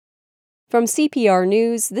From CPR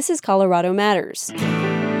News, this is Colorado Matters.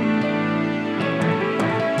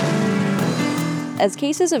 As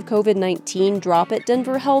cases of COVID-19 drop at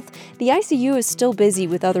Denver Health, the ICU is still busy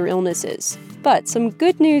with other illnesses. But some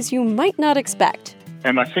good news you might not expect.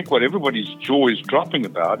 And I think what everybody's jaw is dropping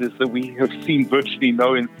about is that we have seen virtually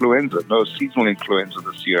no seasonal influenza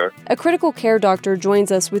this year. A critical care doctor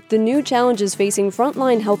joins us with the new challenges facing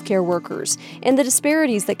frontline healthcare workers and the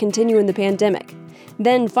disparities that continue in the pandemic.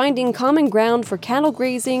 Then finding common ground for cattle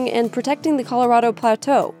grazing and protecting the Colorado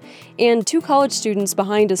Plateau. And 2 college students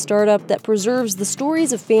behind a startup that preserves the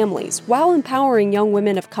stories of families while empowering young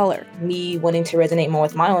women of color. Me wanting to resonate more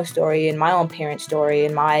with my own story and my own parents' story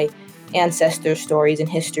and my ancestors' stories and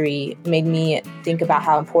history made me think about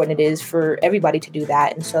how important it is for everybody to do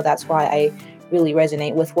that. And so that's why I really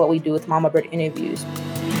resonate with what we do with Mama Bird interviews.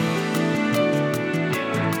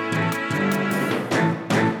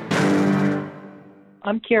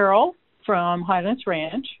 I'm Carol from Highlands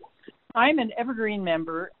Ranch. I'm an Evergreen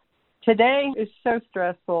member. Today is so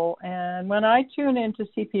stressful, and when I tune into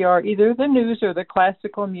CPR, either the news or the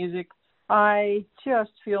classical music, I just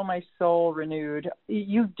feel my soul renewed.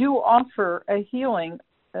 You do offer a healing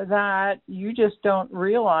that you just don't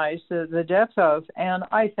realize the depth of, and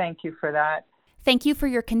I thank you for that. Thank you for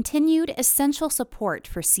your continued essential support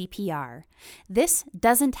for CPR. This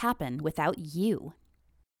doesn't happen without you.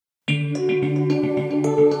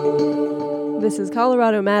 This is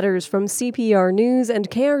Colorado Matters from CPR News and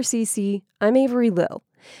KRCC. I'm Avery Lill.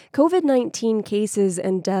 COVID-19 cases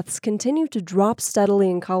and deaths continue to drop steadily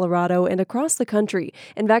in Colorado and across the country,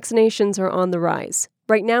 and vaccinations are on the rise.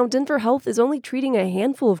 Right now, Denver Health is only treating a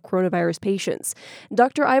handful of coronavirus patients.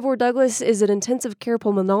 Dr. Ivor Douglas is an intensive care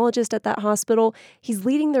pulmonologist at that hospital. He's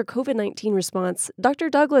leading their COVID-19 response. Dr.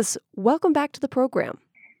 Douglas, welcome back to the program.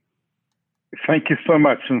 Thank you so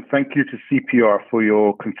much, and thank you to CPR for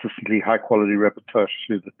your consistently high-quality reportage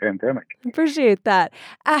through the pandemic. Appreciate that.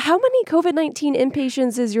 How many COVID-19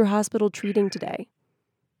 inpatients is your hospital treating today?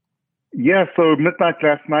 Yeah, so midnight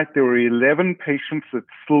last night, there were 11 patients that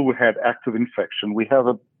still had active infection. We have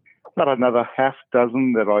about another half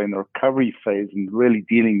dozen that are in the recovery phase and really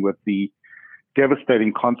dealing with the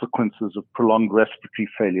devastating consequences of prolonged respiratory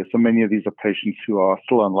failure. So many of these are patients who are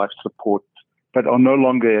still on life support but are no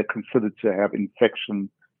longer considered to have infection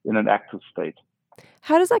in an active state.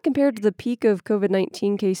 How does that compare to the peak of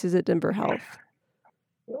COVID-19 cases at Denver Health?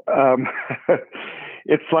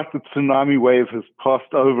 It's like the tsunami wave has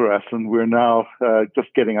passed over us, and we're now just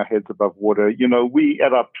getting our heads above water. You know, we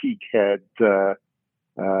at our peak had 4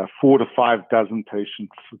 to 5 dozen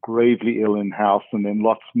patients gravely ill in-house, and then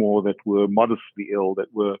lots more that were modestly ill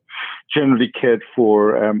that were generally cared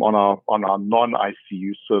for on our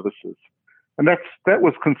non-ICU services. And that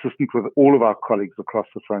was consistent with all of our colleagues across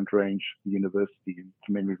the Front Range, the university, and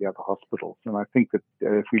many of the other hospitals. And I think that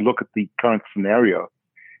if we look at the current scenario,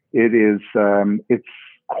 it's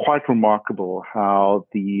quite remarkable how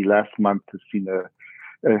the last month has seen a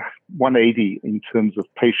 180 in terms of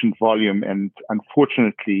patient volume. And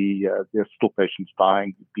unfortunately, there's still patients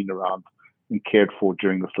dying who've been around and cared for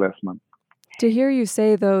during this last month. To hear you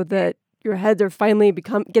say, though, that your heads are finally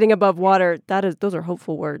getting above water, those are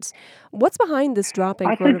hopeful words. What's behind this drop in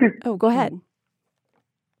coronavirus? Go ahead.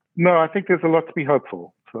 No, I think there's a lot to be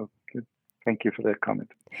hopeful. So thank you for that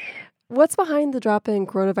comment. What's behind the drop in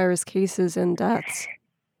coronavirus cases and deaths?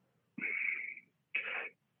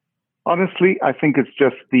 Honestly, I think it's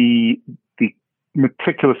just the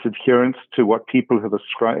meticulous adherence to what people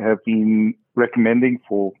have been recommending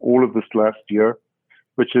for all of this last year,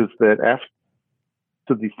 which is that after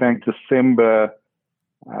the December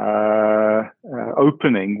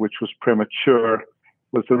opening, which was premature,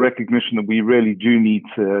 was the recognition that we really do need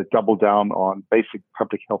to double down on basic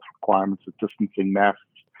public health requirements of distancing, masks,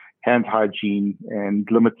 hand hygiene, and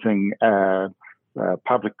limiting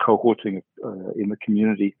public cohorting in the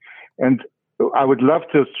community. And I would love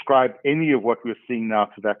to ascribe any of what we're seeing now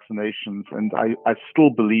to vaccinations. And I still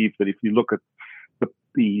believe that if you look at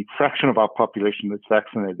the fraction of our population that's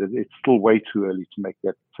vaccinated, it's still way too early to make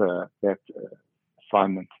that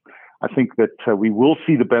assignment. I think that we will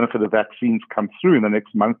see the benefit of vaccines come through in the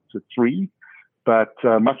next month to 3, but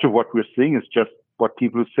much of what we're seeing is just what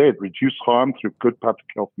people have said, reduce harm through good public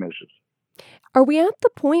health measures. Are we at the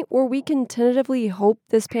point where we can tentatively hope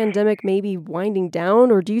this pandemic may be winding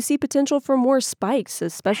down, or do you see potential for more spikes,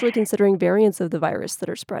 especially considering variants of the virus that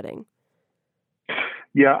are spreading?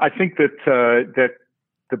 Yeah, I think that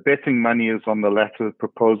the betting money is on the latter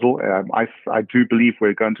proposal. I do believe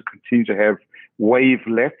we're going to continue to have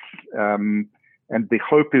wavelets, and the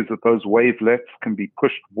hope is that those wavelets can be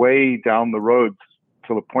pushed way down the road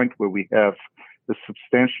to the point where we have a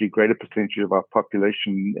substantially greater percentage of our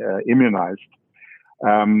population immunized.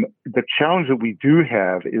 The challenge that we do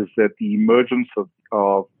have is that the emergence of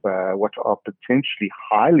what are potentially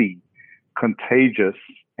highly contagious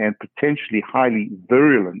and potentially highly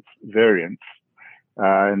virulent variants,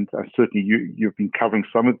 and certainly you've been covering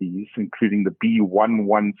some of these, including the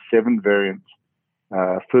B117 variant,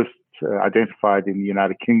 first identified in the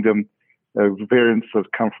United Kingdom, variants that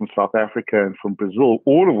come from South Africa and from Brazil,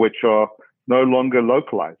 all of which are no longer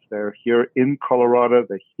localized. They're here in Colorado,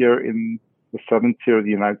 they're here in the southern tier of the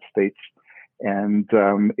United States, and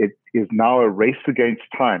it is now a race against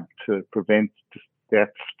time to prevent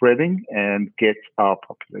that spreading and get our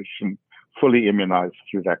population fully immunized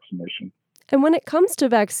through vaccination. And when it comes to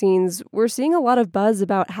vaccines, we're seeing a lot of buzz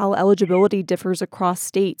about how eligibility differs across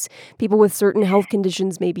states. People with certain health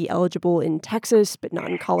conditions may be eligible in Texas, but not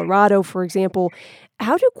in Colorado, for example.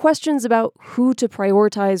 How do questions about who to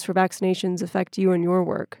prioritize for vaccinations affect you and your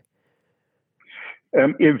work?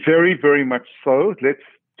 Very, very much so. Let's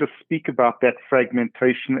just speak about that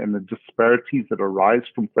fragmentation and the disparities that arise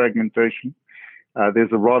from fragmentation.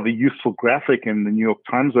 There's a rather useful graphic in the New York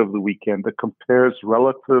Times over the weekend that compares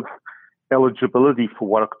relative eligibility for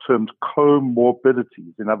what are termed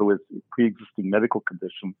comorbidities, in other words, pre-existing medical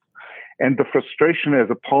conditions. And the frustration as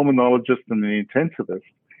a pulmonologist and an intensivist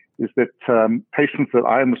is that patients that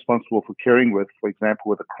I am responsible for caring with, for example,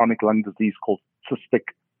 with a chronic lung disease called cystic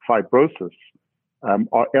fibrosis,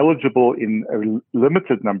 are eligible in a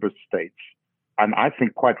limited number of states, and I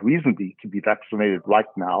think quite reasonably to be vaccinated right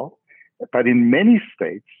now, but in many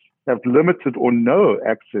states have limited or no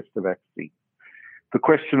access to vaccine. The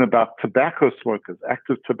question about tobacco smokers,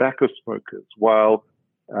 active tobacco smokers, while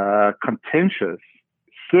contentious,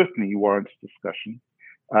 certainly warrants discussion.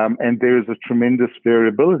 And there is a tremendous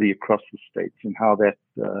variability across the states in how that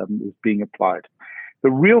is being applied.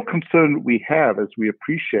 The real concern we have, as we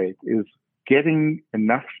appreciate, is getting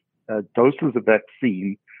enough doses of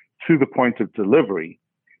vaccine to the point of delivery.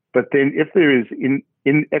 But then if there is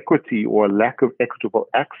inequity or lack of equitable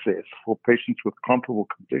access for patients with comparable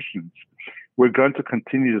conditions, we're going to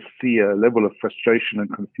continue to see a level of frustration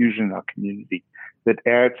and confusion in our community that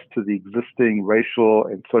adds to the existing racial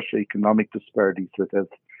and socioeconomic disparities that have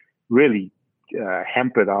really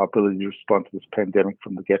hampered our ability to respond to this pandemic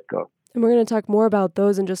from the get-go. And we're going to talk more about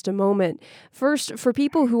those in just a moment. First, for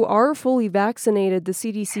people who are fully vaccinated, the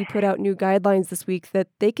CDC put out new guidelines this week that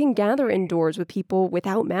they can gather indoors with people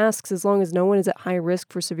without masks as long as no one is at high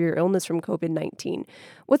risk for severe illness from COVID-19.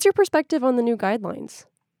 What's your perspective on the new guidelines?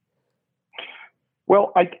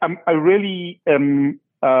 Well, I really am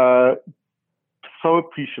so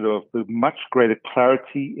appreciative of the much greater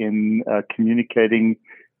clarity in communicating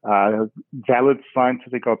valid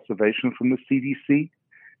scientific observation from the CDC.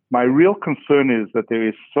 My real concern is that there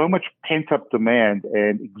is so much pent-up demand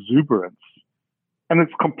and exuberance, and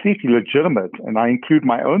it's completely legitimate, and I include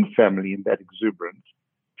my own family in that exuberance,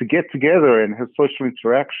 to get together and have social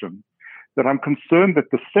interaction, that I'm concerned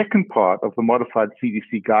that the second part of the modified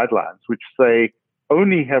CDC guidelines, which say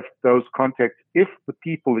only have those contacts if the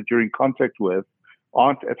people that you're in contact with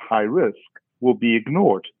aren't at high risk, will be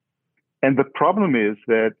ignored. And the problem is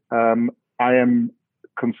that I am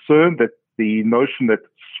concerned that the notion that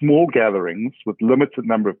small gatherings with limited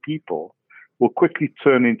number of people will quickly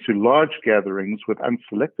turn into large gatherings with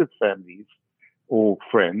unselected families or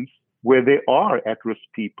friends where there are at-risk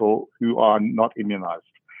people who are not immunized.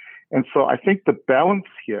 And so I think the balance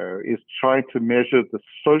here is trying to measure the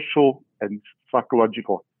social and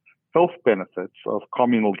psychological health benefits of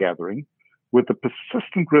communal gathering with the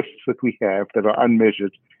persistent risks that we have that are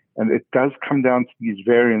unmeasured. And it does come down to these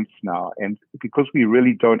variants now. And because we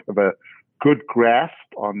really don't have a good grasp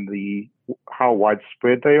on how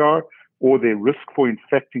widespread they are or their risk for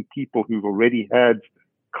infecting people who've already had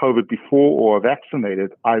COVID before or are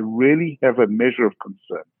vaccinated, I really have a measure of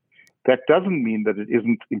concern. That doesn't mean that it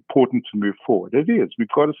isn't important to move forward. It is. We've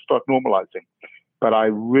got to start normalizing. But I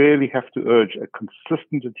really have to urge a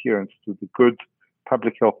consistent adherence to the good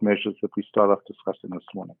public health measures that we start off discussing this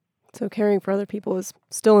morning. So caring for other people is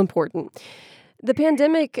still important. The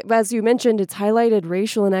pandemic, as you mentioned, it's highlighted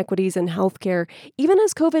racial inequities in healthcare. Even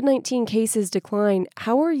as COVID-19 cases decline,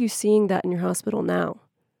 how are you seeing that in your hospital now?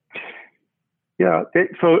 Yeah,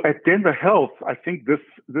 so at Denver Health, I think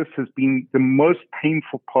this has been the most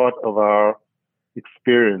painful part of our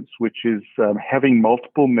experience, which is having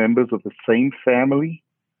multiple members of the same family,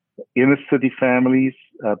 inner city families,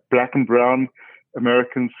 Black and brown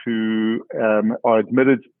Americans who are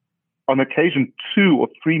admitted on occasion 2 or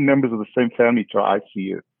 3 members of the same family to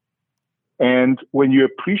ICU. And when you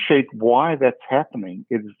appreciate why that's happening,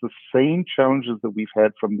 it is the same challenges that we've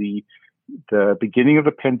had from the the beginning of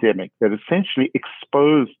the pandemic that essentially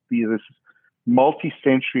exposed this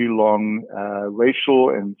multi-century long racial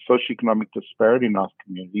and socioeconomic disparity in our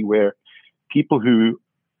community, where people who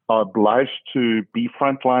are obliged to be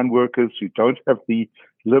frontline workers, who don't have the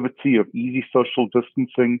liberty of easy social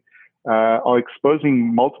distancing, are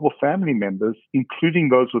exposing multiple family members, including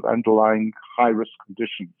those with underlying high-risk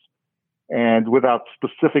conditions. And without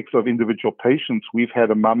specifics of individual patients, we've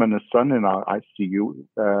had a mum and a son in our ICU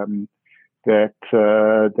that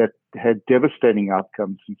had devastating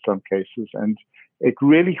outcomes in some cases. And it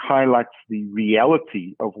really highlights the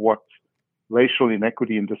reality of what racial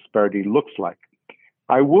inequity and disparity looks like.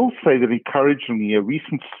 I will say that encouragingly, a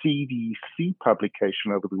recent CDC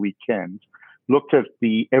publication over the weekend looked at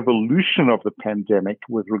the evolution of the pandemic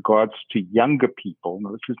with regards to younger people.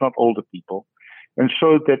 Now, this is not older people, and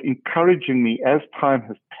showed that encouragingly, as time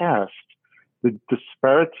has passed, the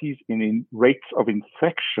disparities in rates of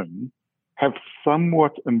infection have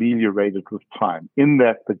somewhat ameliorated with time, in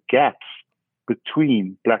that the gaps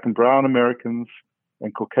between Black and Brown Americans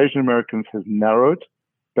and Caucasian Americans has narrowed,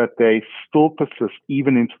 but they still persist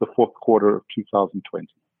even into the fourth quarter of 2020.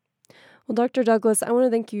 Well, Dr. Douglas, I want to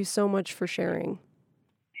thank you so much for sharing.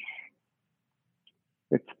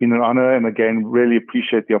 It's been an honor, and again, really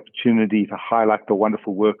appreciate the opportunity to highlight the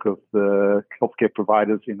wonderful work of the healthcare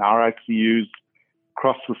providers in our ICUs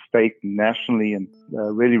across the state and nationally, and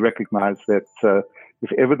really recognize that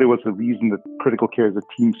if ever there was a reason that critical care is a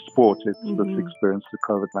team sport, it's this experience with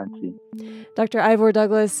COVID-19. Dr. Ivor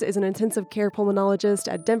Douglas is an intensive care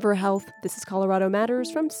pulmonologist at Denver Health. This is Colorado Matters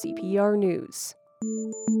from CPR News.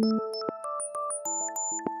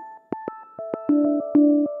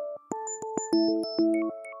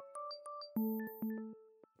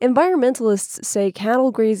 Environmentalists say cattle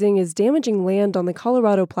grazing is damaging land on the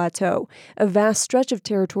Colorado Plateau, a vast stretch of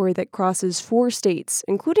territory that crosses 4 states,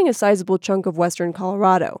 including a sizable chunk of western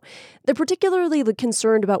Colorado. They're particularly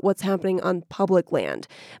concerned about what's happening on public land.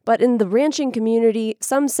 But in the ranching community,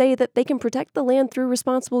 some say that they can protect the land through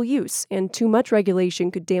responsible use, and too much regulation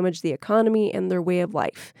could damage the economy and their way of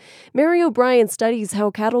life. Mary O'Brien studies how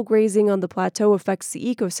cattle grazing on the plateau affects the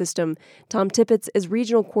ecosystem. Tom Tippett is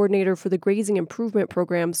regional coordinator for the Grazing Improvement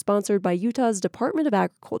Program, sponsored by Utah's Department of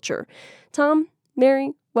Agriculture. Tom,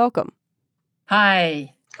 Mary, welcome.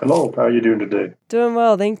 Hi. Hello, how are you doing today? Doing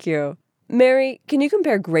well, thank you. Mary, can you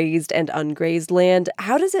compare grazed and ungrazed land?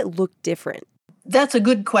 How does it look different? That's a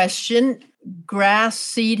good question. Grass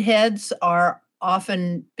seed heads are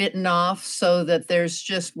often bitten off so that there's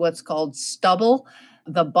just what's called stubble.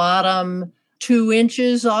 The bottom 2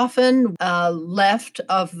 inches often left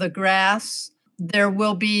of the grass. There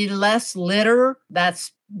will be less litter,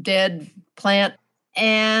 that's dead plant,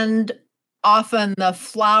 and often the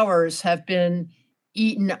flowers have been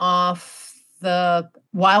eaten off, the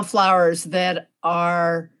wildflowers that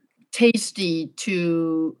are tasty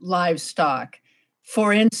to livestock.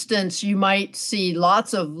 For instance, you might see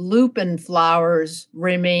lots of lupin flowers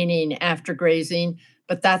remaining after grazing,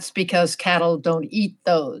 but that's because cattle don't eat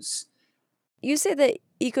those. You say that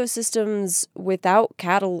ecosystems without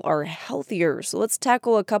cattle are healthier. So let's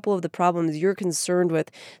tackle a couple of the problems you're concerned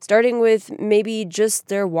with, starting with maybe just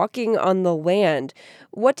their walking on the land.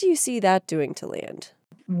 What do you see that doing to land?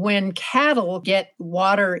 When cattle get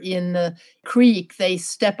water in the creek, they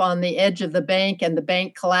step on the edge of the bank and the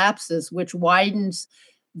bank collapses, which widens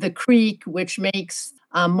the creek, which makes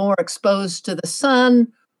more exposed to the sun,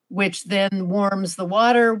 which then warms the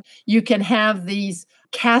water. You can have these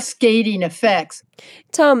cascading effects.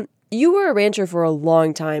 Tom, you were a rancher for a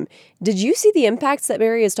long time. Did you see the impacts that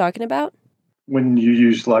Mary is talking about? When you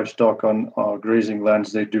use livestock on grazing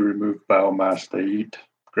lands, they do remove biomass. They eat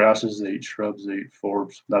grasses, they eat shrubs, they eat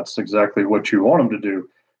forbs. That's exactly what you want them to do.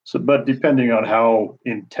 So, but depending on how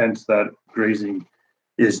intense that grazing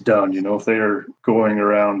is done, if they are going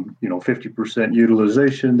around, 50%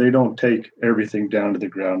 utilization, they don't take everything down to the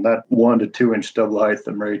ground. That 1 to 2 inch stubble height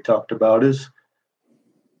that Mary talked about is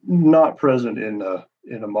not present in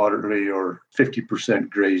a moderately or 50%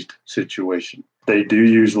 grazed situation. They do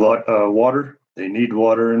use water. They need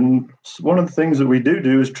water. And one of the things that we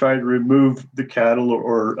do is try to remove the cattle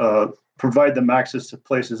or provide them access to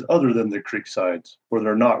places other than the creek sides where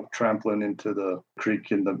they're not trampling into the creek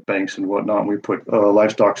and the banks and whatnot. We put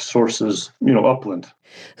livestock sources, upland.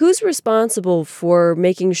 Who's responsible for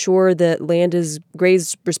making sure that land is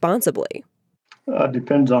grazed responsibly?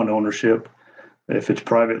 Depends on ownership. If it's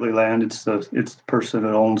privately land, it's the person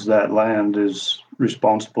that owns that land is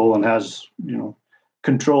responsible and has,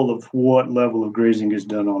 control of what level of grazing is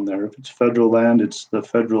done on there. If it's federal land, it's the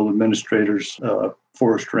federal administrators,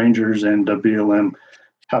 forest rangers, and BLM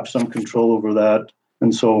have some control over that.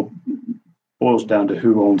 And so it boils down to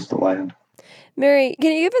who owns the land. Mary,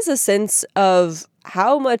 can you give us a sense of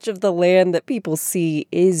how much of the land that people see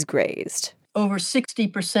is grazed? Over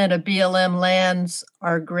 60% of BLM lands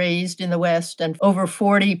are grazed in the West, and over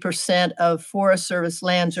 40% of Forest Service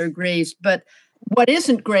lands are grazed. But what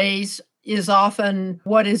isn't grazed is often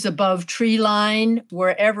what is above tree line.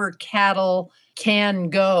 Wherever cattle can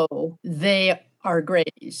go, they are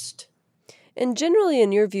grazed. And generally,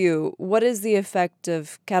 in your view, what is the effect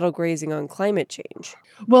of cattle grazing on climate change?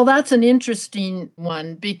 Well, that's an interesting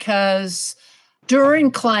one because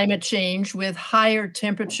during climate change, with higher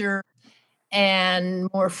temperature and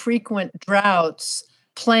more frequent droughts,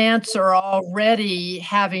 plants are already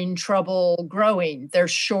having trouble growing. They're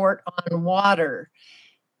short on water.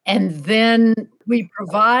 And then we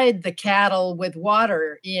provide the cattle with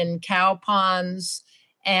water in cow ponds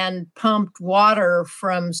and pumped water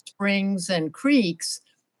from springs and creeks.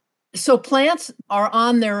 So plants are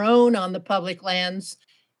on their own on the public lands,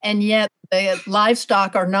 and yet the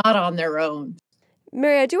livestock are not on their own.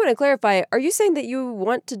 Mary, I do want to clarify. Are you saying that you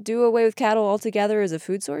want to do away with cattle altogether as a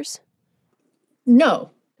food source?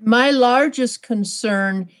 No. My largest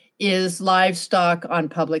concern is livestock on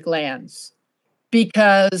public lands,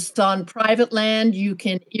 because on private land, you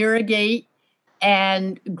can irrigate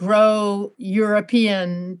and grow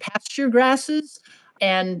European pasture grasses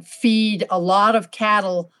and feed a lot of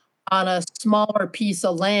cattle on a smaller piece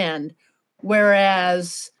of land,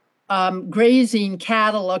 whereas grazing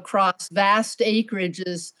cattle across vast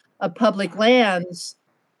acreages of public lands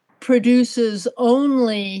produces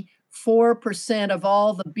only 4% of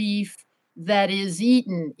all the beef that is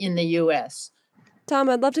eaten in the U.S. Tom,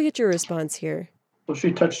 I'd love to get your response here. Well,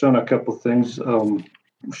 she touched on a couple of things.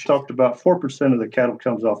 She talked about 4% of the cattle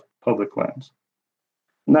comes off public lands.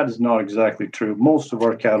 And that is not exactly true. Most of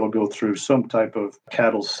our cattle go through some type of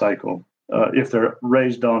cattle cycle. If they're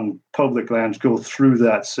raised on public lands, go through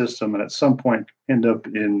that system and at some point end up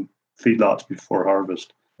in feedlots before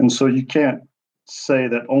harvest. And so you can't say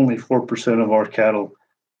that only 4% of our cattle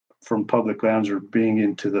from public lands are being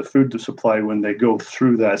into the food supply when they go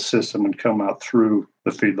through that system and come out through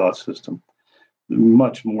the feedlot system.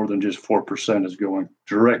 Much more than just 4% is going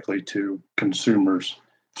directly to consumers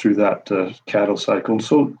through that cattle cycle. And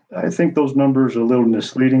so I think those numbers are a little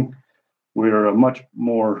misleading. We're a much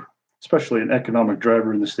more, especially an economic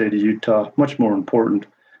driver in the state of Utah, much more important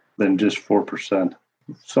than just 4%.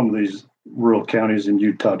 Some of these rural counties in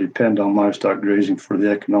Utah depend on livestock grazing for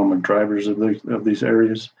the economic drivers of these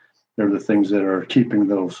areas. They're the things that are keeping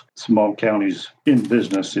those small counties in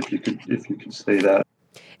business, if you could say that.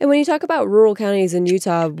 And when you talk about rural counties in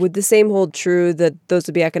Utah, would the same hold true that those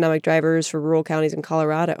would be economic drivers for rural counties in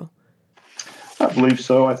Colorado? I believe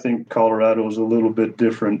so. I think Colorado is a little bit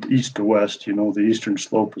different east to west. You know, the eastern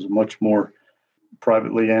slope is a much more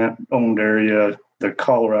privately owned area. The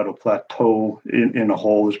Colorado Plateau in a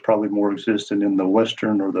whole is probably more existent in the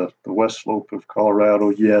western or the west slope of Colorado.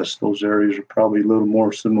 Yes, those areas are probably a little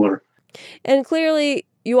more similar. And clearly,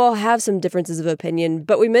 you all have some differences of opinion,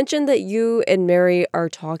 but we mentioned that you and Mary are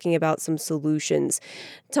talking about some solutions.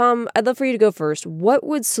 Tom, I'd love for you to go first. What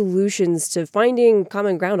would solutions to finding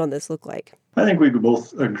common ground on this look like? I think we could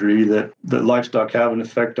both agree that livestock have an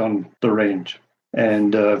effect on the range.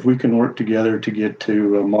 And if we can work together to get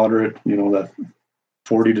to a moderate, that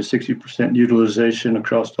 40 to 60% utilization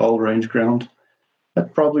across all range grounds,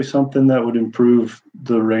 that's probably something that would improve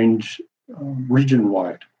the range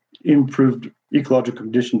region-wide. Improved ecological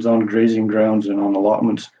conditions on grazing grounds and on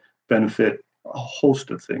allotments benefit a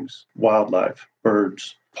host of things: wildlife,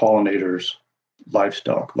 birds, pollinators,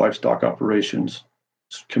 livestock operations,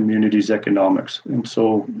 communities' economics. And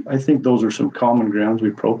so I think those are some common grounds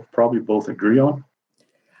we probably both agree on.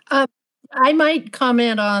 I might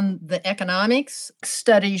comment on the economics.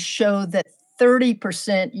 Studies show that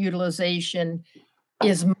 30% utilization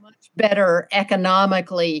is much better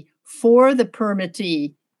economically for the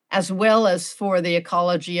permittee as well as for the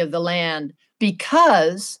ecology of the land,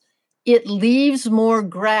 because it leaves more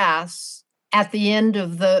grass at the end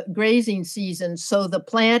of the grazing season, so the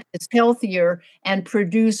plant is healthier and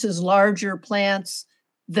produces larger plants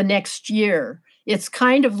the next year. It's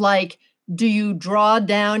kind of like, do you draw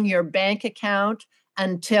down your bank account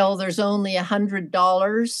until there's only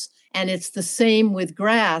 $100? And it's the same with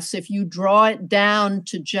grass. If you draw it down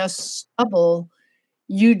to just stubble,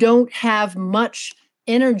 you don't have much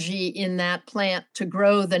energy in that plant to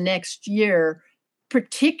grow the next year,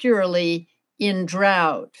 particularly in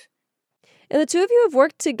drought. And the two of you have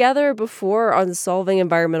worked together before on solving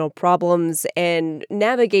environmental problems and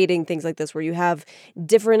navigating things like this, where you have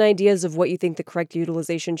different ideas of what you think the correct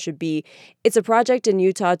utilization should be. It's a project in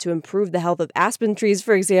Utah to improve the health of aspen trees,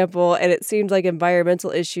 for example, and it seems like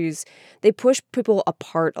environmental issues, they push people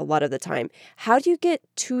apart a lot of the time. How do you get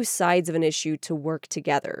two sides of an issue to work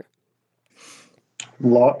together?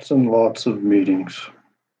 Lots and lots of meetings.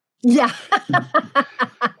 Yeah.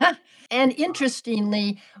 And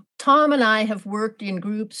interestingly, Tom and I have worked in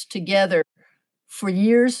groups together for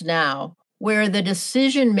years now, where the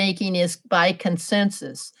decision making is by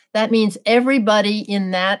consensus. That means everybody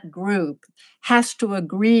in that group has to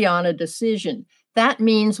agree on a decision. That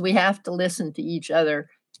means we have to listen to each other.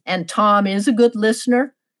 And Tom is a good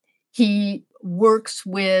listener. He works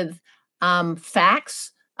with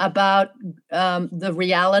facts about the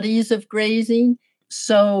realities of grazing.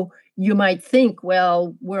 So you might think,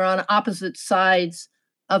 well, we're on opposite sides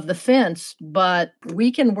of the fence, but we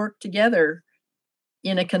can work together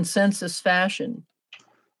in a consensus fashion.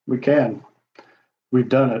 We can. We've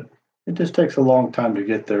done it. It just takes a long time to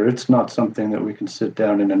get there. It's not something that we can sit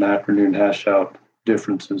down in an afternoon, hash out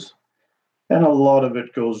differences. And a lot of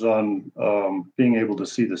it goes on being able to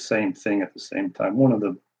see the same thing at the same time. One of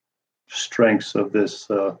the strengths of this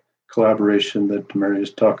collaboration that Mary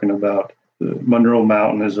is talking about, Monroe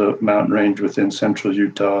Mountain is a mountain range within central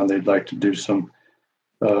Utah, and they'd like to do some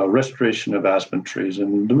restoration of aspen trees.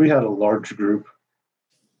 And we had a large group,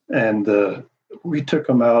 and we took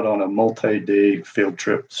them out on a multi-day field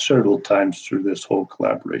trip several times through this whole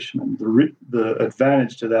collaboration. And the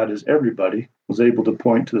advantage to that is everybody was able to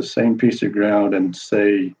point to the same piece of ground and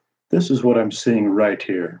say, this is what I'm seeing right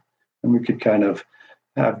here. And we could kind of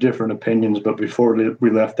have different opinions, but before we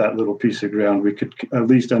left that little piece of ground, we could at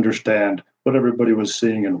least understand what everybody was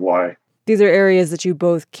seeing and why. These are areas that you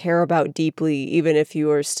both care about deeply, even if you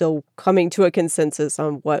are still coming to a consensus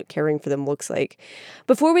on what caring for them looks like.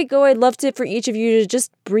 Before we go, I'd love for each of you to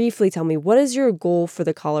just briefly tell me, what is your goal for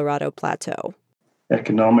the Colorado Plateau?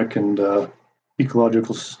 Economic and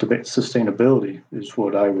ecological sustainability is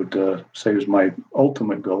what I would say is my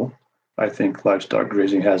ultimate goal. I think livestock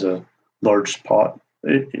grazing has a large spot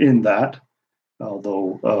in that,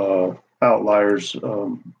 although outliers,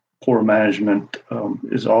 poor management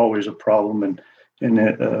is always a problem, and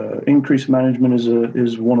increased management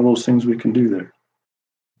is one of those things we can do there.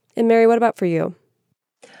 And Mary, what about for you?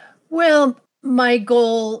 Well, my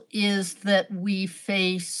goal is that we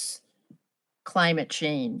face climate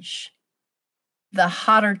change. The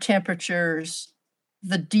hotter temperatures,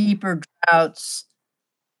 the deeper droughts,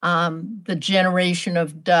 the generation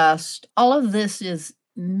of dust, all of this is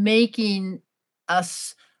making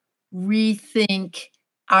us rethink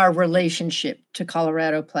our relationship to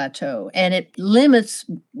Colorado Plateau, and it limits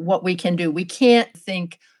what we can do. We can't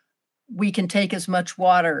think we can take as much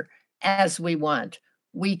water as we want.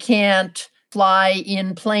 We can't fly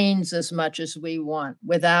in planes as much as we want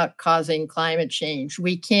without causing climate change.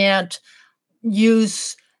 We can't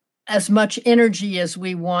use as much energy as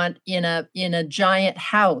we want in a giant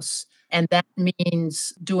house, and that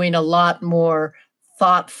means doing a lot more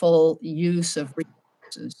thoughtful use of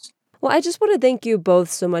resources. Well, I just want to thank you both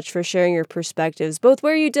so much for sharing your perspectives, both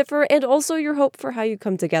where you differ and also your hope for how you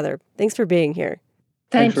come together. Thanks for being here.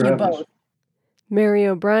 Thank you both. Mary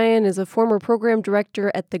O'Brien is a former program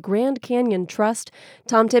director at the Grand Canyon Trust.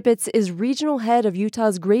 Tom Tippett is regional head of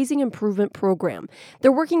Utah's Grazing Improvement Program.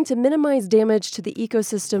 They're working to minimize damage to the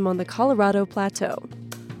ecosystem on the Colorado Plateau.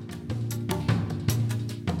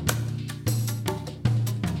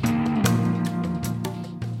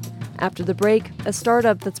 After the break, a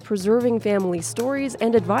startup that's preserving family stories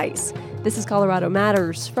and advice. This is Colorado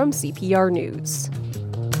Matters from CPR News.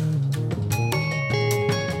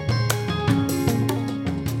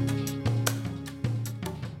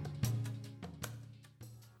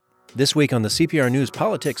 This week on the CPR News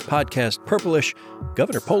Politics podcast, Purplish,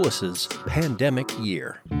 Governor Polis's pandemic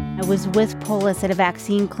year. I was with Polis at a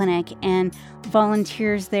vaccine clinic, and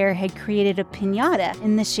volunteers there had created a piñata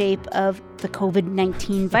in the shape of the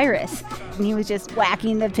COVID-19 virus. And he was just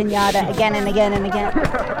whacking the piñata again and again and again.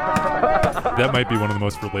 That might be one of the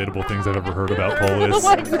most relatable things I've ever heard about Polis.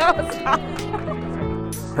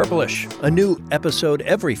 Purplish, a new episode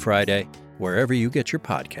every Friday, wherever you get your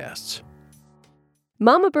podcasts.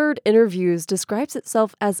 Mama Bird Interviews describes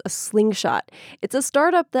itself as a slingshot. It's a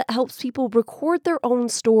startup that helps people record their own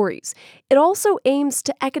stories. It also aims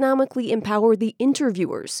to economically empower the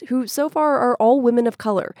interviewers, who so far are all women of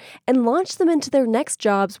color, and launch them into their next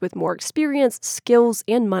jobs with more experience, skills,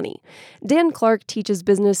 and money. Dan Clark teaches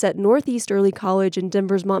business at Northeast Early College in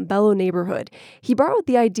Denver's Montbello neighborhood. He borrowed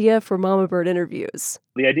the idea for Mama Bird Interviews.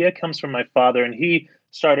 The idea comes from my father, and he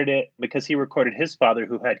started it because he recorded his father,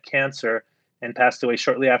 who had cancer and passed away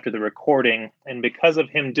shortly after the recording. And because of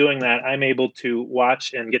him doing that, I'm able to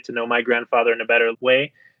watch and get to know my grandfather in a better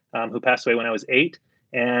way, who passed away when I was 8.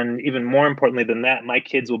 And even more importantly than that, my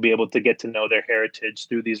kids will be able to get to know their heritage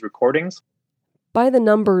through these recordings. By the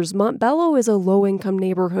numbers, Montbello is a low-income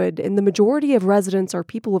neighborhood, and the majority of residents are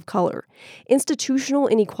people of color. Institutional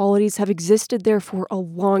inequalities have existed there for a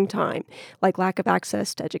long time, like lack of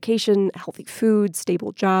access to education, healthy food,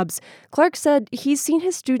 stable jobs. Clark said he's seen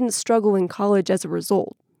his students struggle in college as a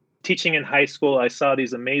result. Teaching in high school, I saw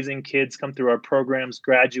these amazing kids come through our programs,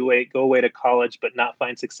 graduate, go away to college, but not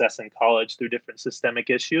find success in college through different systemic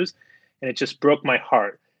issues, and it just broke my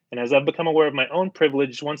heart. And as I've become aware of my own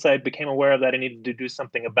privilege, once I became aware of that, I needed to do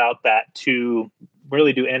something about that to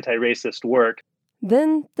really do anti-racist work.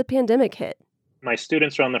 Then the pandemic hit. My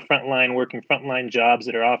students are on the front line working frontline jobs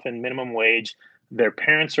that are often minimum wage. Their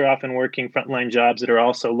parents are often working frontline jobs that are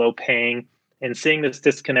also low paying. And seeing this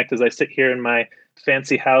disconnect as I sit here in my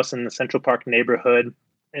fancy house in the Central Park neighborhood.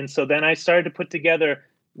 And so then I started to put together,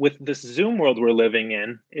 with this Zoom world we're living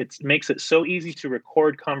in, it makes it so easy to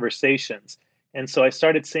record conversations. And so I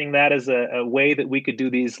started seeing that as a way that we could do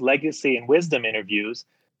these legacy and wisdom interviews.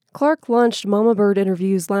 Clark launched Mama Bird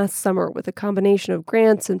Interviews last summer with a combination of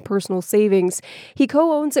grants and personal savings. He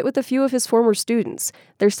co-owns it with a few of his former students.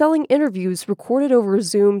 They're selling interviews recorded over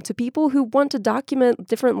Zoom to people who want to document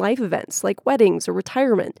different life events like weddings or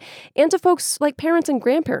retirement, and to folks like parents and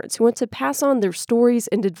grandparents who want to pass on their stories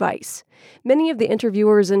and advice. Many of the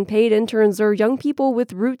interviewers and paid interns are young people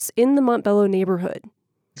with roots in the Montbello neighborhood.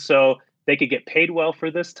 So they could get paid well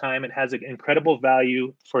for this time. It has an incredible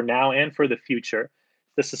value for now and for the future.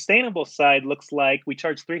 The sustainable side looks like we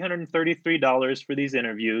charge $333 for these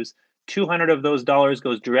interviews. $200 of those dollars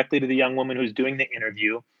goes directly to the young woman who's doing the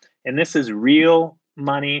interview. And this is real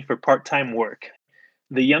money for part-time work.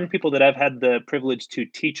 The young people that I've had the privilege to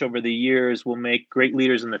teach over the years will make great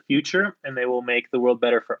leaders in the future, and they will make the world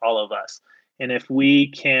better for all of us. And if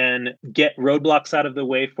we can get roadblocks out of the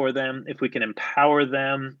way for them, if we can empower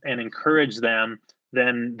them and encourage them,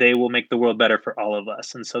 then they will make the world better for all of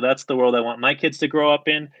us. And so that's the world I want my kids to grow up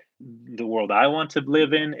in. The world I want to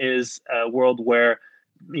live in is a world where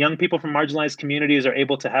young people from marginalized communities are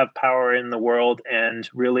able to have power in the world and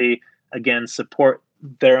really, again, support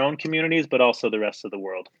their own communities, but also the rest of the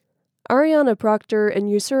world. Ariana Proctor and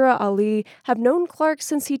Yusura Ali have known Clark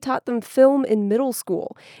since he taught them film in middle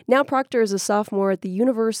school. Now Proctor is a sophomore at the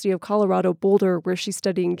University of Colorado Boulder, where she's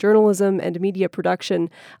studying journalism and media production.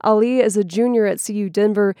 Ali is a junior at CU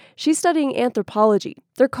Denver. She's studying anthropology.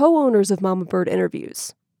 They're co-owners of Mama Bird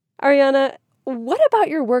Interviews. Ariana, what about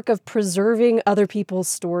your work of preserving other people's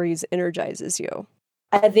stories energizes you?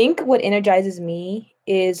 I think what energizes me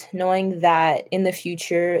is knowing that in the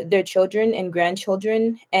future, their children and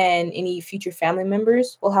grandchildren and any future family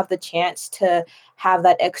members will have the chance to have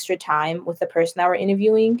that extra time with the person that we're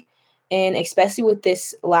interviewing. And especially with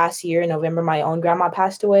this last year in November, my own grandma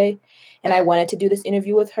passed away, and I wanted to do this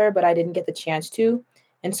interview with her, but I didn't get the chance to.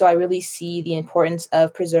 And so I really see the importance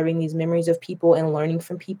of preserving these memories of people and learning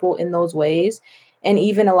from people in those ways, and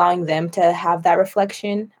even allowing them to have that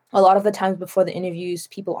reflection. A lot of the times before the interviews,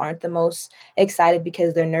 people aren't the most excited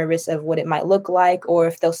because they're nervous of what it might look like or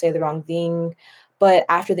if they'll say the wrong thing. But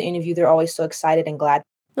after the interview, they're always so excited and glad.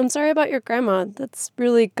 I'm sorry about your grandma. That's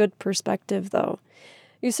really good perspective, though.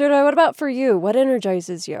 Yusura, what about for you? What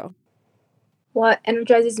energizes you? What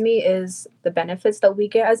energizes me is the benefits that we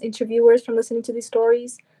get as interviewers from listening to these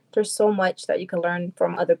stories. There's so much that you can learn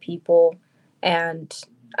from other people, and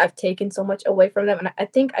I've taken so much away from them. And I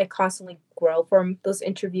think I constantly grow from those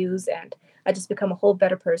interviews, and I just become a whole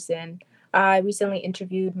better person. I recently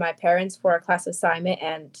interviewed my parents for a class assignment,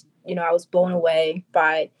 and, I was blown away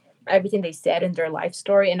by everything they said in their life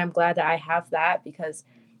story. And I'm glad that I have that, because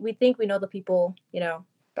we think we know the people, that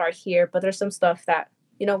are here, but there's some stuff that,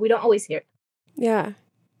 we don't always hear. Yeah.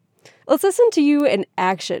 Let's listen to you in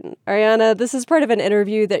action. Ariana, this is part of an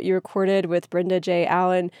interview that you recorded with Brenda J.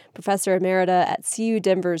 Allen, Professor Emerita at CU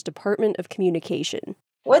Denver's Department of Communication.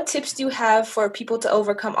 What tips do you have for people to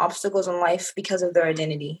overcome obstacles in life because of their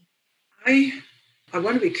identity? I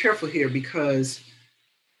want to be careful here, because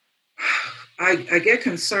I get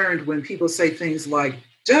concerned when people say things like,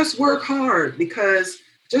 just work hard, because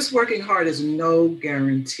just working hard is no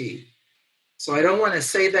guarantee. So I don't want to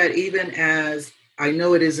say that, even as I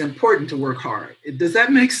know it is important to work hard. Does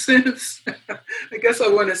that make sense? I guess I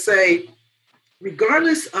want to say,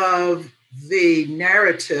 regardless of the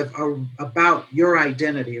narrative about your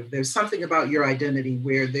identity, if there's something about your identity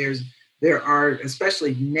where there are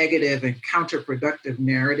especially negative and counterproductive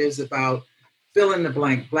narratives about fill in the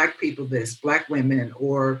blank, Black people this, Black women,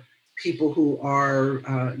 or people who are,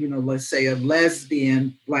 let's say a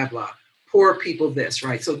lesbian, blah, blah, poor people this,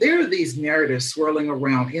 right? So there are these narratives swirling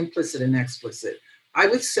around, implicit and explicit. I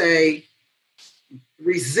would say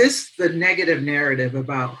resist the negative narrative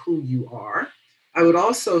about who you are. I would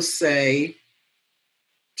also say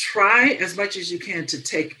try as much as you can to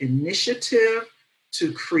take initiative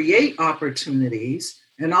to create opportunities,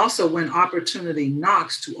 and also when opportunity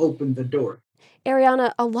knocks, to open the door.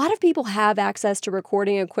 Ariana, a lot of people have access to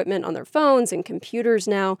recording equipment on their phones and computers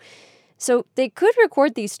now, so they could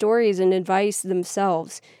record these stories and advice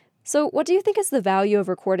themselves. So what do you think is the value of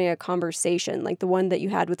recording a conversation like the one that you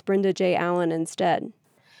had with Brenda J. Allen instead?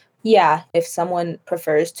 Yeah, if someone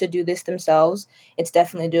prefers to do this themselves, it's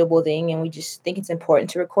definitely a doable thing, and we just think it's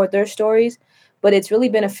important to record their stories. But it's really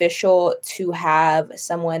beneficial to have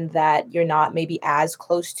someone that you're not maybe as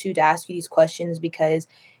close to ask you these questions, because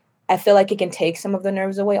I feel like it can take some of the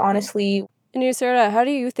nerves away, honestly. And Yusra, how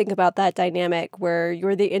do you think about that dynamic where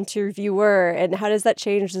you're the interviewer, and how does that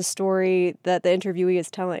change the story that the interviewee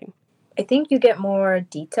is telling? I think you get more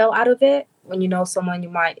detail out of it when you know someone you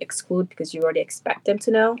might exclude because you already expect them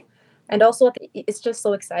to know. And also, it's just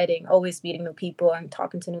so exciting, always meeting new people and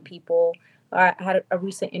talking to new people. I had a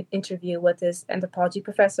recent interview with this anthropology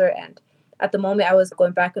professor, and at the moment I was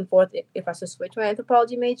going back and forth if I should switch my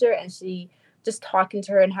anthropology major, and she, just talking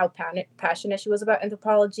to her and how passionate she was about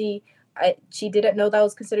anthropology, she didn't know that I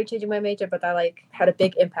was considered changing my major, but that had a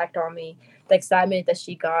big impact on me. The excitement that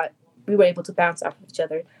she got, we were able to bounce off of each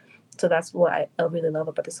other. So that's what I really love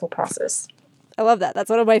about this whole process. I love that. That's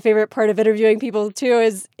one of my favorite part of interviewing people too,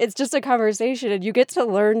 is it's just a conversation and you get to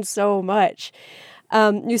learn so much.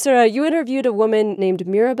 Yusra, you interviewed a woman named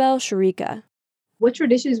Mirabelle Sharika. What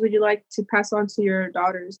traditions would you like to pass on to your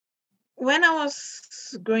daughters? When I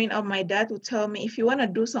was growing up, my dad would tell me, if you want to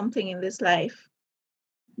do something in this life,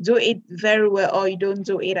 do it very well or you don't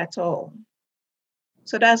do it at all.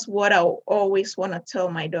 So that's what I always want to tell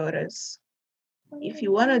my daughters. If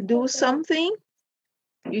you want to do something,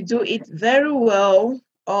 you do it very well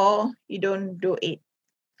or you don't do it.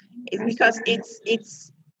 It's because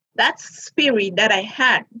it's that spirit that I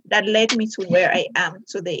had that led me to where I am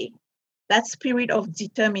today. That spirit of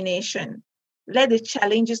determination. Let the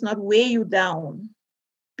challenges not weigh you down.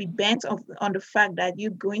 Be bent on the fact that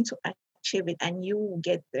you're going to achieve it and you will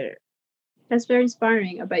get there. That's very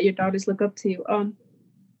inspiring. I bet your daughters look up to you.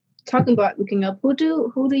 Talking about looking up, who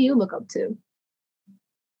do you look up to?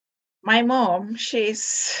 My mom,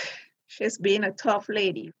 she's been a tough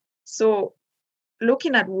lady. So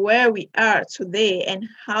looking at where we are today and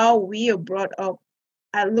how we are brought up,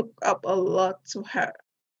 I look up a lot to her.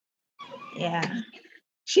 Yeah.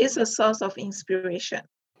 She's a source of inspiration.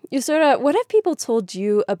 Yusra, what have people told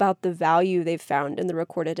you about the value they've found in the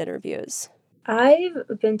recorded interviews?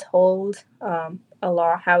 I've been told a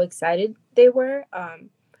lot how excited they were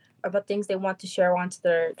about things they want to share on to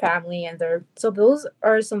their family so those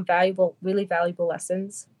are some really valuable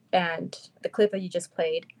lessons. And the clip that you just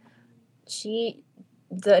played,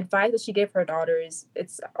 the advice that she gave her daughters,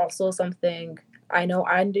 it's also something I know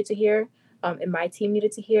I needed to hear, and my team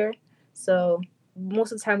needed to hear. So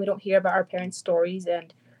most of the time we don't hear about our parents' stories,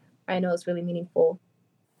 and I know it's really meaningful.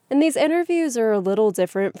 And these interviews are a little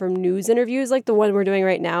different from news interviews like the one we're doing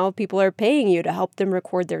right now. People are paying you to help them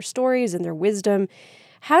record their stories and their wisdom.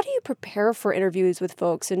 How do you prepare for interviews with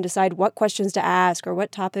folks and decide what questions to ask or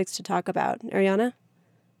what topics to talk about? Ariana?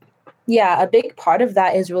 Yeah, a big part of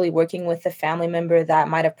that is really working with the family member that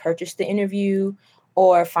might have purchased the interview,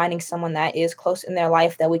 or finding someone that is close in their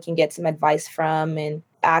life that we can get some advice from and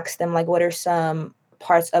ask them, what are some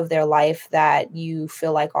parts of their life that you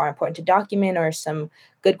feel like are important to document, or some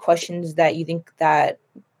good questions that you think that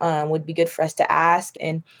would be good for us to ask.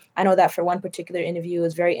 And I know that for one particular interview, it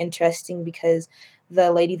was very interesting because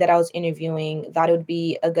the lady that I was interviewing thought it would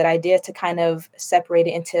be a good idea to kind of separate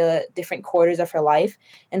it into different quarters of her life.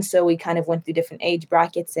 And so we kind of went through different age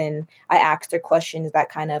brackets, and I asked her questions that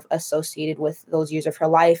kind of associated with those years of her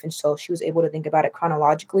life. And so she was able to think about it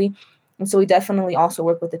chronologically. And so we definitely also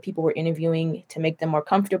work with the people we're interviewing to make them more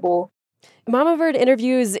comfortable. Mama Bird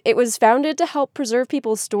Interviews, it was founded to help preserve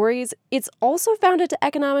people's stories. It's also founded to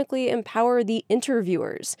economically empower the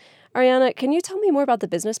interviewers. Ariana, can you tell me more about the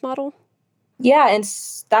business model? Yeah, and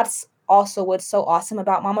that's also what's so awesome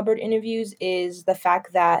about Mama Bird interviews is the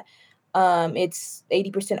fact that it's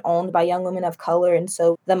 80% owned by young women of color. And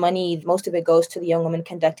so the money, most of it goes to the young women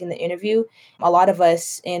conducting the interview. A lot of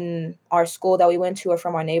us in our school that we went to or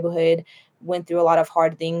from our neighborhood went through a lot of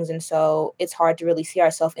hard things. And so it's hard to really see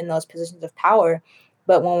ourselves in those positions of power.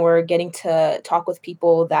 But when we're getting to talk with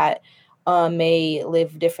people that may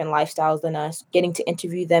live different lifestyles than us, getting to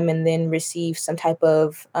interview them and then receive some type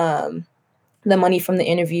of the money from the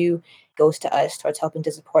interview goes to us towards helping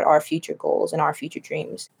to support our future goals and our future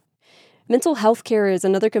dreams. Mental health care is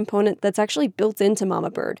another component that's actually built into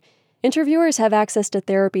Mama Bird. Interviewers have access to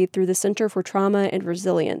therapy through the Center for Trauma and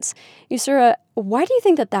Resilience. Yusura, why do you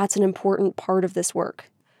think that that's an important part of this work?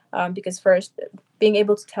 Because first, being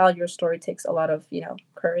able to tell your story takes a lot of,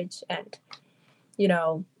 courage and,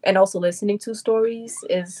 and also listening to stories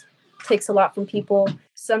takes a lot from people.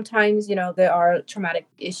 Sometimes, there are traumatic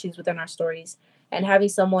issues within our stories, and having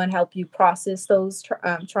someone help you process those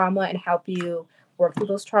trauma and help you work through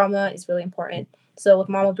those trauma is really important. So with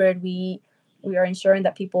Mama Bird, we are ensuring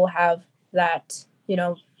that people have that,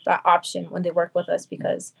 that option when they work with us,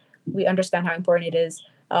 because we understand how important it is.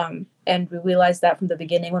 And we realize that from the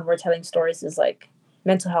beginning when we're telling stories is like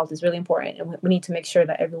mental health is really important, and we need to make sure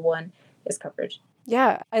that everyone is covered.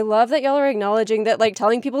 Yeah, I love that y'all are acknowledging that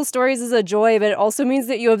telling people's stories is a joy, but it also means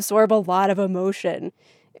that you absorb a lot of emotion.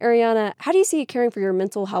 Ariana, how do you see caring for your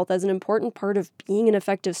mental health as an important part of being an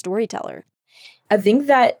effective storyteller? I think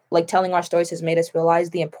that telling our stories has made us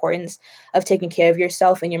realize the importance of taking care of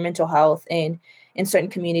yourself and your mental health. And in certain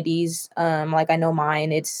communities, like I know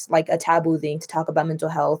mine, it's like a taboo thing to talk about mental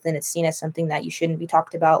health, and it's seen as something that you shouldn't be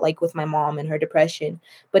talked about, like with my mom and her depression,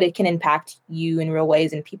 but it can impact you in real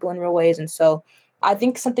ways and people in real ways. And so I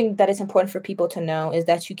think something that is important for people to know is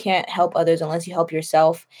that you can't help others unless you help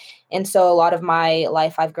yourself. And so a lot of my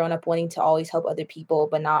life, I've grown up wanting to always help other people,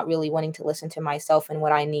 but not really wanting to listen to myself and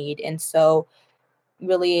what I need. And so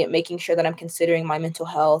really making sure that I'm considering my mental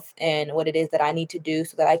health and what it is that I need to do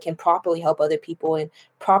so that I can properly help other people and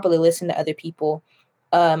properly listen to other people,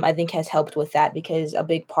 I think has helped with that, because a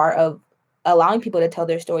big part of allowing people to tell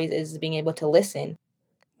their stories is being able to listen.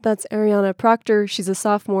 That's Ariana Proctor. She's a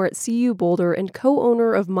sophomore at CU Boulder and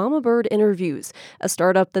co-owner of Mama Bird Interviews, a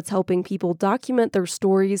startup that's helping people document their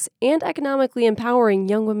stories and economically empowering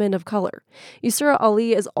young women of color. Yusura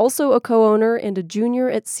Ali is also a co-owner and a junior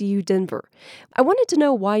at CU Denver. I wanted to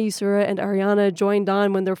know why Yusura and Ariana joined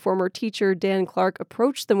on when their former teacher, Dan Clark,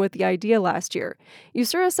 approached them with the idea last year.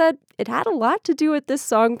 Yusura said it had a lot to do with this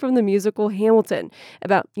song from the musical Hamilton,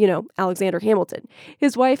 about, Alexander Hamilton.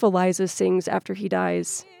 His wife Eliza sings after he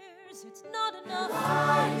dies. It's not enough.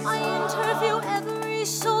 I interview every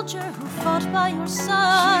soldier who fought by your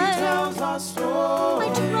side. She tells our story.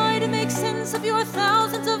 I try to make sense of your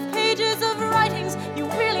thousands of pages of writings. You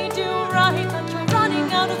really do write, but you're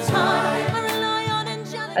running out of time. I rely on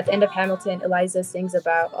angelic. At the end of Hamilton, Eliza sings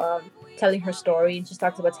about telling her story, and she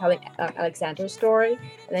talks about telling Alexander's story,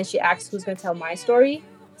 and then she asks who's going to tell my story.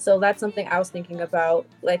 So that's something I was thinking about.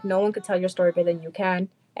 No one could tell your story better than you can,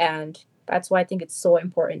 and that's why I think it's so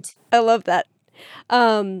important. I love that.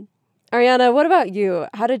 Ariana, what about you?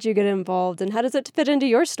 How did you get involved, and how does it fit into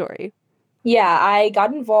your story? Yeah, I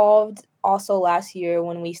got involved also last year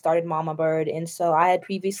when we started Mama Bird. And so I had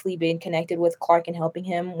previously been connected with Clark and helping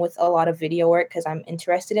him with a lot of video work because I'm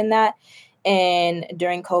interested in that. And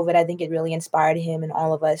during COVID, I think it really inspired him and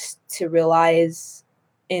all of us to realize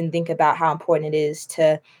and think about how important it is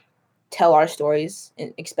to tell our stories,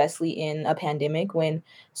 especially in a pandemic when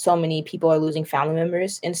so many people are losing family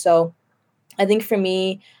members. And so I think for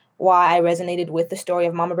me, why I resonated with the story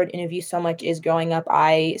of Mama Bird Interview so much is growing up,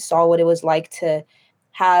 I saw what it was like to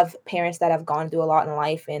have parents that have gone through a lot in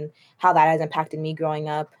life and how that has impacted me growing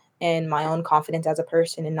up and my own confidence as a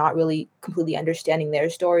person and not really completely understanding their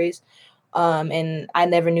stories. And I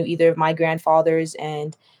never knew either of my grandfathers.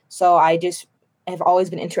 And so I just have always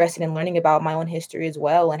been interested in learning about my own history as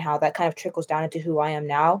well and how that kind of trickles down into who I am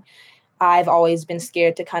now. I've always been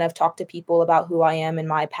scared to kind of talk to people about who I am in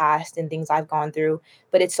my past and things I've gone through,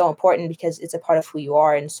 but it's so important because it's a part of who you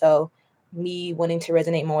are. And so me wanting to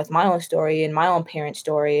resonate more with my own story and my own parents'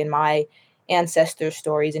 story and my ancestors'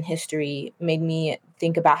 stories and history made me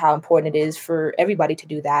think about how important it is for everybody to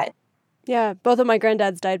do that. Yeah, both of my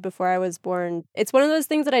granddads died before I was born. It's one of those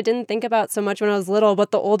things that I didn't think about so much when I was little,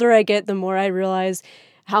 but the older I get, the more I realize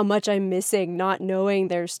how much I'm missing not knowing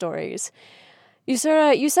their stories.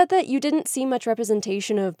 Yusura, you said that you didn't see much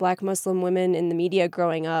representation of Black Muslim women in the media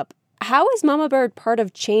growing up. How is Mama Bird part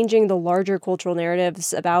of changing the larger cultural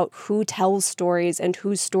narratives about who tells stories and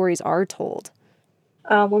whose stories are told?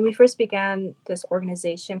 When we first began this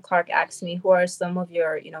organization, Clark asked me, "Who are some of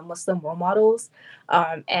your, Muslim role models?"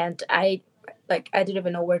 And I didn't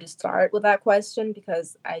even know where to start with that question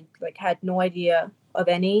because I had no idea of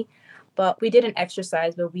any. But we did an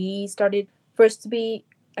exercise where we started first to be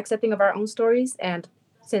accepting of our own stories, and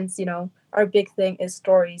since our big thing is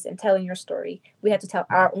stories and telling your story, we had to tell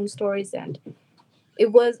our own stories, and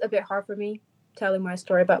it was a bit hard for me telling my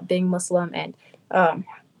story about being Muslim and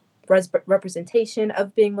representation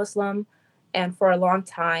of being Muslim. And for a long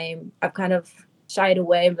time, I've kind of shied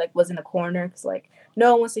away, was in a corner because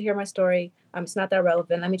no one wants to hear my story. It's not that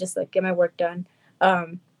relevant. Let me just get my work done.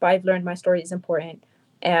 But I've learned my story is important,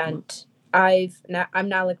 and I'm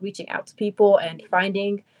now reaching out to people and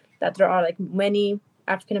finding that there are many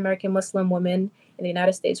African American Muslim women in the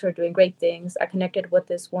United States who are doing great things. I connected with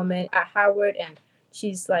this woman at Howard, and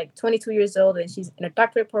she's 22 years old, and she's in a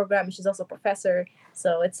doctorate program, and she's also a professor.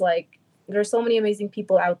 So it's there's so many amazing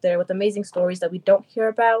people out there with amazing stories that we don't hear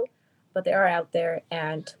about, but they are out there.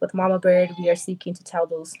 And with Mama Bird, we are seeking to tell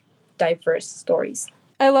those diverse stories.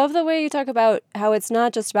 I love the way you talk about how it's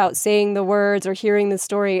not just about saying the words or hearing the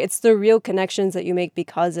story. It's the real connections that you make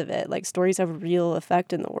because of it. Stories have a real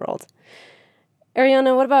effect in the world.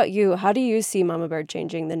 Ariana, what about you? How do you see Mama Bird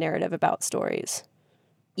changing the narrative about stories?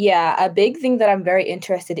 Yeah, a big thing that I'm very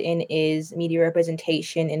interested in is media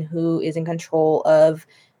representation and who is in control of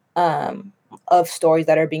stories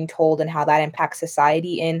that are being told and how that impacts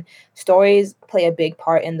society. And stories play a big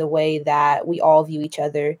part in the way that we all view each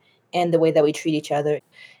other and the way that we treat each other.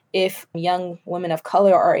 If young women of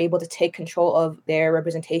color are able to take control of their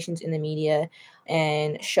representations in the media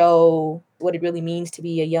and show what it really means to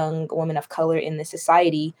be a young woman of color in the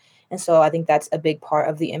society. And so I think that's a big part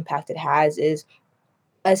of the impact it has, is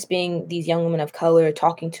us being these young women of color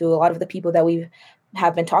talking to a lot of the people that we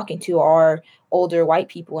have been talking to are older white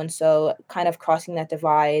people. And so kind of crossing that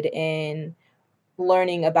divide and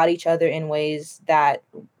learning about each other in ways that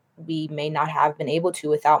we may not have been able to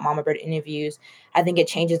without Mama Bird interviews. I think it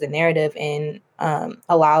changes the narrative and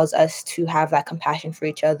allows us to have that compassion for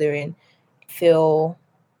each other and feel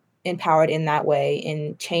empowered in that way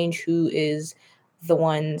and change who is the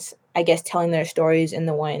ones, I guess, telling their stories and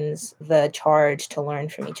the ones the charge to learn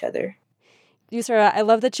from each other. Yusra, I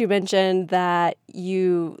love that you mentioned that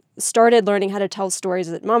you started learning how to tell stories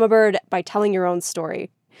at Mama Bird by telling your own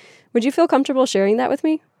story. Would you feel comfortable sharing that with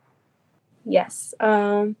me? Yes.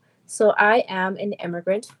 So I am an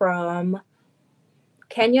immigrant from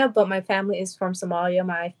Kenya, but my family is from Somalia.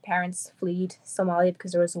 My parents fled Somalia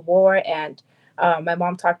because there was a war, and my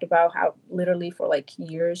mom talked about how literally for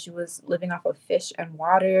years she was living off of fish and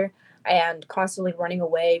water and constantly running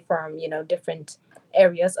away from, different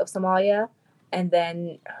areas of Somalia. And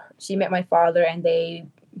then she met my father and they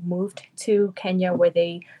moved to Kenya where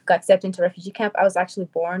they got accepted into a refugee camp. I was actually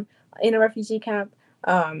born in a refugee camp,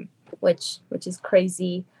 which is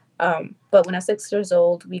crazy. But when I was 6 years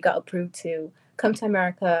old, we got approved to come to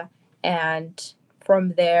America. And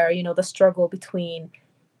from there, the struggle between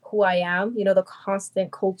who I am, the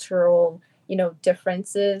constant cultural,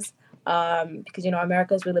 differences, because,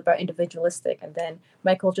 America is really about individualistic. And then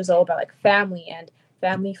my culture is all about family and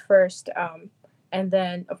family first. And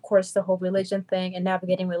then, of course, the whole religion thing and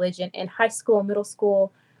navigating religion in high school, middle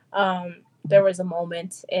school. There was a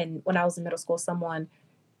moment when I was in middle school, someone,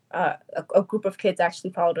 a group of kids actually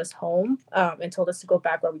followed us home and told us to go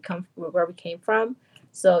back where we came from.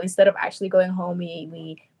 So instead of actually going home,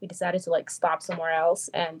 we decided to stop somewhere else.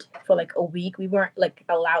 And for a week, we weren't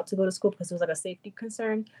allowed to go to school because it was a safety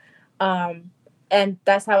concern. And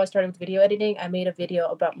that's how I started with video editing. I made a video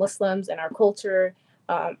about Muslims and our culture,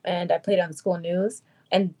 and I played it on the school news.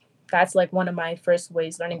 And that's one of my first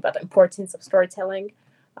ways learning about the importance of storytelling.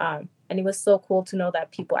 And it was so cool to know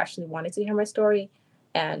that people actually wanted to hear my story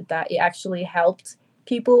and that it actually helped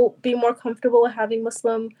people be more comfortable with having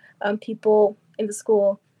Muslim people in the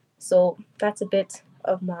school. So that's a bit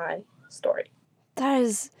of my story. That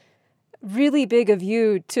is really big of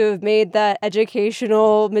you to have made that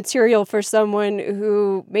educational material for someone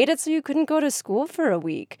who made it so you couldn't go to school for a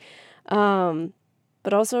week.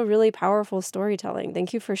 But also really powerful storytelling.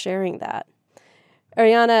 Thank you for sharing that.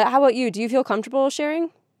 Ariana, how about you? Do you feel comfortable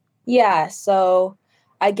sharing? Yeah, so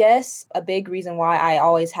I guess a big reason why I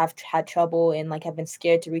always have had trouble and have been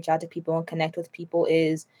scared to reach out to people and connect with people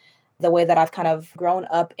is the way that I've kind of grown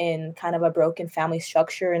up in kind of a broken family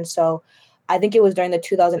structure. And so I think it was during the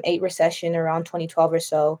 2008 recession around 2012 or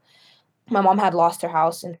so, my mom had lost her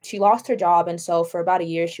house and she lost her job. And so for about a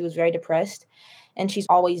year, she was very depressed and she's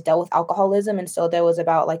always dealt with alcoholism. And so there was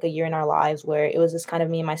about a year in our lives where it was just kind of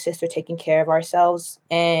me and my sister taking care of ourselves.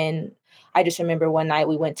 And I just remember one night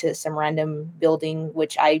we went to some random building,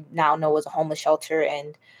 which I now know was a homeless shelter.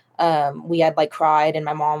 And we had like cried, and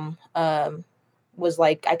my mom was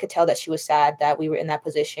like, I could tell that she was sad that we were in that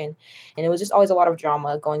position. And it was just always a lot of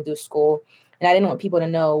drama going through school. And I didn't want people to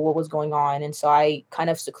know what was going on. And so I kind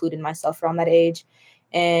of secluded myself around that age.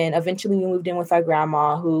 And eventually we moved in with our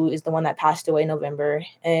grandma, who is the one that passed away in November.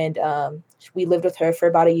 And we lived with her for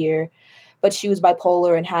about a year. But she was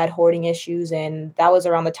bipolar and had hoarding issues. And that was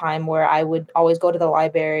around the time where I would always go to the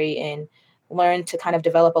library and learn to kind of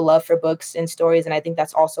develop a love for books and stories. And I think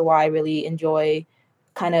that's also why I really enjoy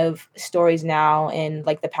kind of stories now and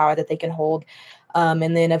like the power that they can hold.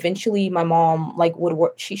 And then eventually my mom like would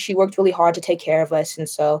work. She worked really hard to take care of us. And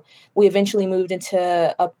so we eventually moved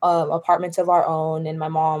into apartments of our own. And my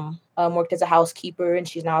mom worked as a housekeeper, and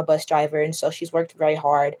she's now a bus driver. And so she's worked very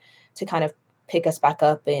hard to kind of pick us back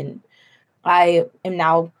up. And I am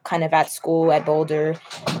now kind of at school at Boulder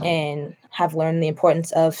and have learned the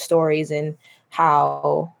importance of stories and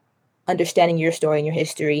how understanding your story and your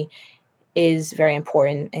history is very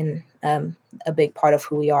important and a big part of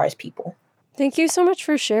who we are as people. Thank you so much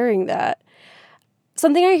for sharing that.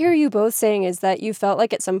 Something I hear you both saying is that you felt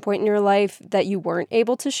like at some point in your life that you weren't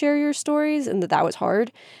able to share your stories and that was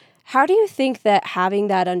hard. How do you think that having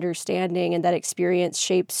that understanding and that experience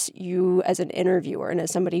shapes you as an interviewer and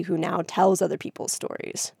as somebody who now tells other people's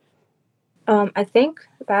stories? I think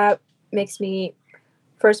that makes me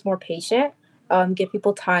first more patient, give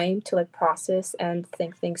people time to like process and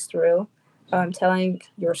think things through. Telling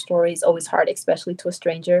your story is always hard, especially to a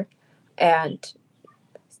stranger. And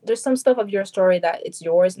there's some stuff of your story that it's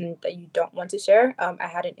yours and that you don't want to share. I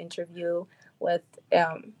had an interview with,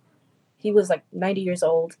 he was like 90 years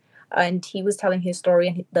old, and he was telling his story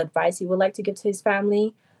and the advice he would like to give to his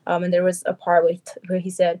family. And there was a part where he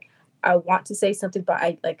said, I want to say something, but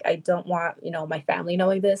I don't want, my family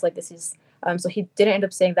knowing this. Like this is, so he didn't end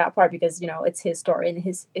up saying that part because, it's his story and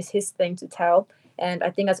it's his thing to tell. And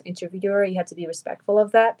I think as an interviewer, you have to be respectful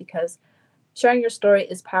of that because sharing your story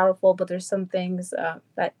is powerful, but there's some things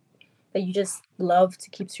that you just love to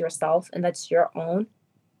keep to yourself, and that's your own.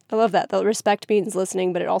 I love that. The respect means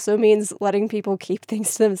listening, but it also means letting people keep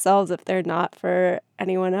things to themselves if they're not for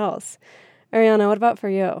anyone else. Ariana, what about for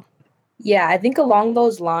you? Yeah, I think along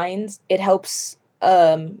those lines, it helps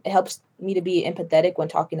me to be empathetic when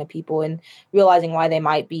talking to people and realizing why they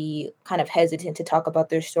might be kind of hesitant to talk about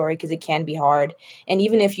their story because it can be hard. And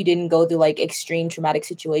even if you didn't go through like extreme traumatic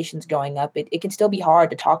situations growing up, it can still be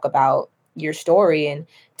hard to talk about your story and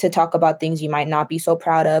to talk about things you might not be so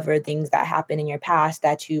proud of or things that happened in your past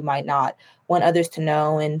that you might not want others to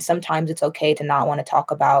know. And sometimes it's okay to not want to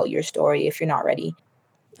talk about your story if you're not ready.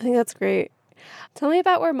 I think that's great. Tell me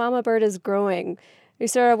about where Mama Bird is growing.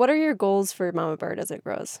 Sarah, what are your goals for Mama Bird as it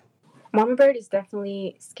grows? Mama Bird is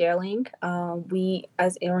definitely scaling. We,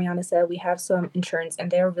 as Ariana said, we have some insurance and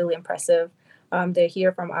they're really impressive. They're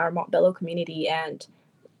here from our Montbello community, and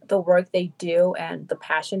the work they do and the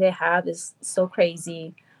passion they have is so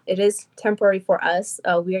crazy. It is temporary for us.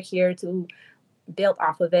 We are here to build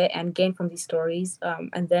off of it and gain from these stories.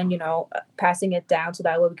 And then, passing it down so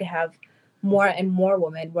that way we can have more and more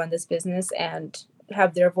women run this business and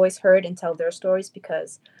have their voice heard and tell their stories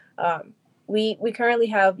because we currently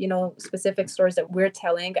have, specific stories that we're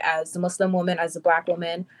telling as a Muslim woman, as a Black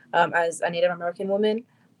woman, as a Native American woman.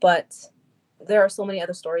 But there are so many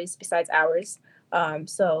other stories besides ours.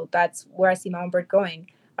 So that's where I see Mama Bird going,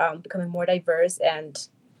 becoming more diverse and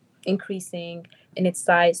increasing in its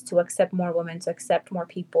size to accept more women, to accept more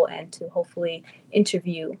people, and to hopefully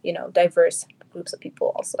interview, diverse groups of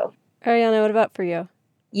people also. Ariana, what about for you?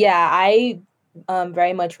 Yeah, I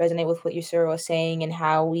very much resonate with what Yusura was saying and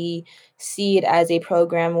how we see it as a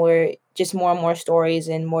program where just more and more stories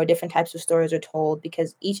and more different types of stories are told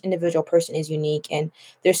because each individual person is unique and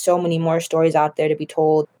there's so many more stories out there to be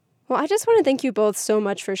told. Well, I just want to thank you both so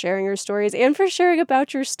much for sharing your stories and for sharing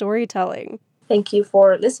about your storytelling. Thank you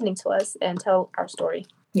for listening to us and tell our story.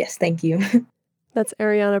 Yes, thank you. That's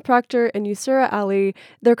Ariana Proctor and Yusura Ali.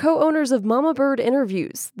 They're co-owners of Mama Bird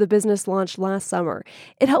Interviews. The business launched last summer.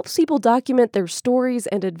 It helps people document their stories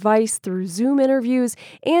and advice through Zoom interviews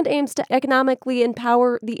and aims to economically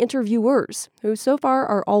empower the interviewers, who so far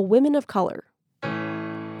are all women of color.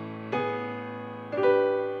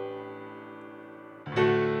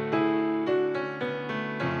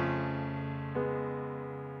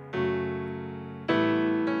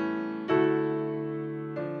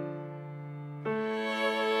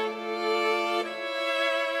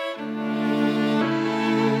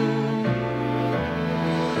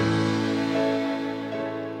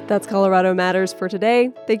 That's Colorado Matters for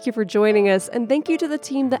today. Thank you for joining us, and thank you to the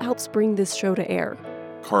team that helps bring this show to air.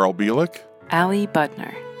 Carl Bielik, Ali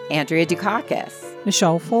Budner, Andrea Dukakis,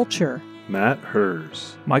 Michelle Fulcher, Matt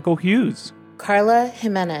Hers, Michael Hughes, Carla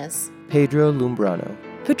Jimenez, Pedro Lumbrano,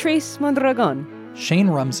 Patrice Mondragon, Shane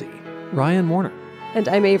Rumsey, Ryan Warner. And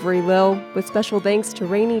I'm Avery Lill. With special thanks to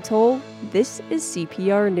Rainey Toll, this is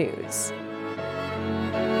CPR News.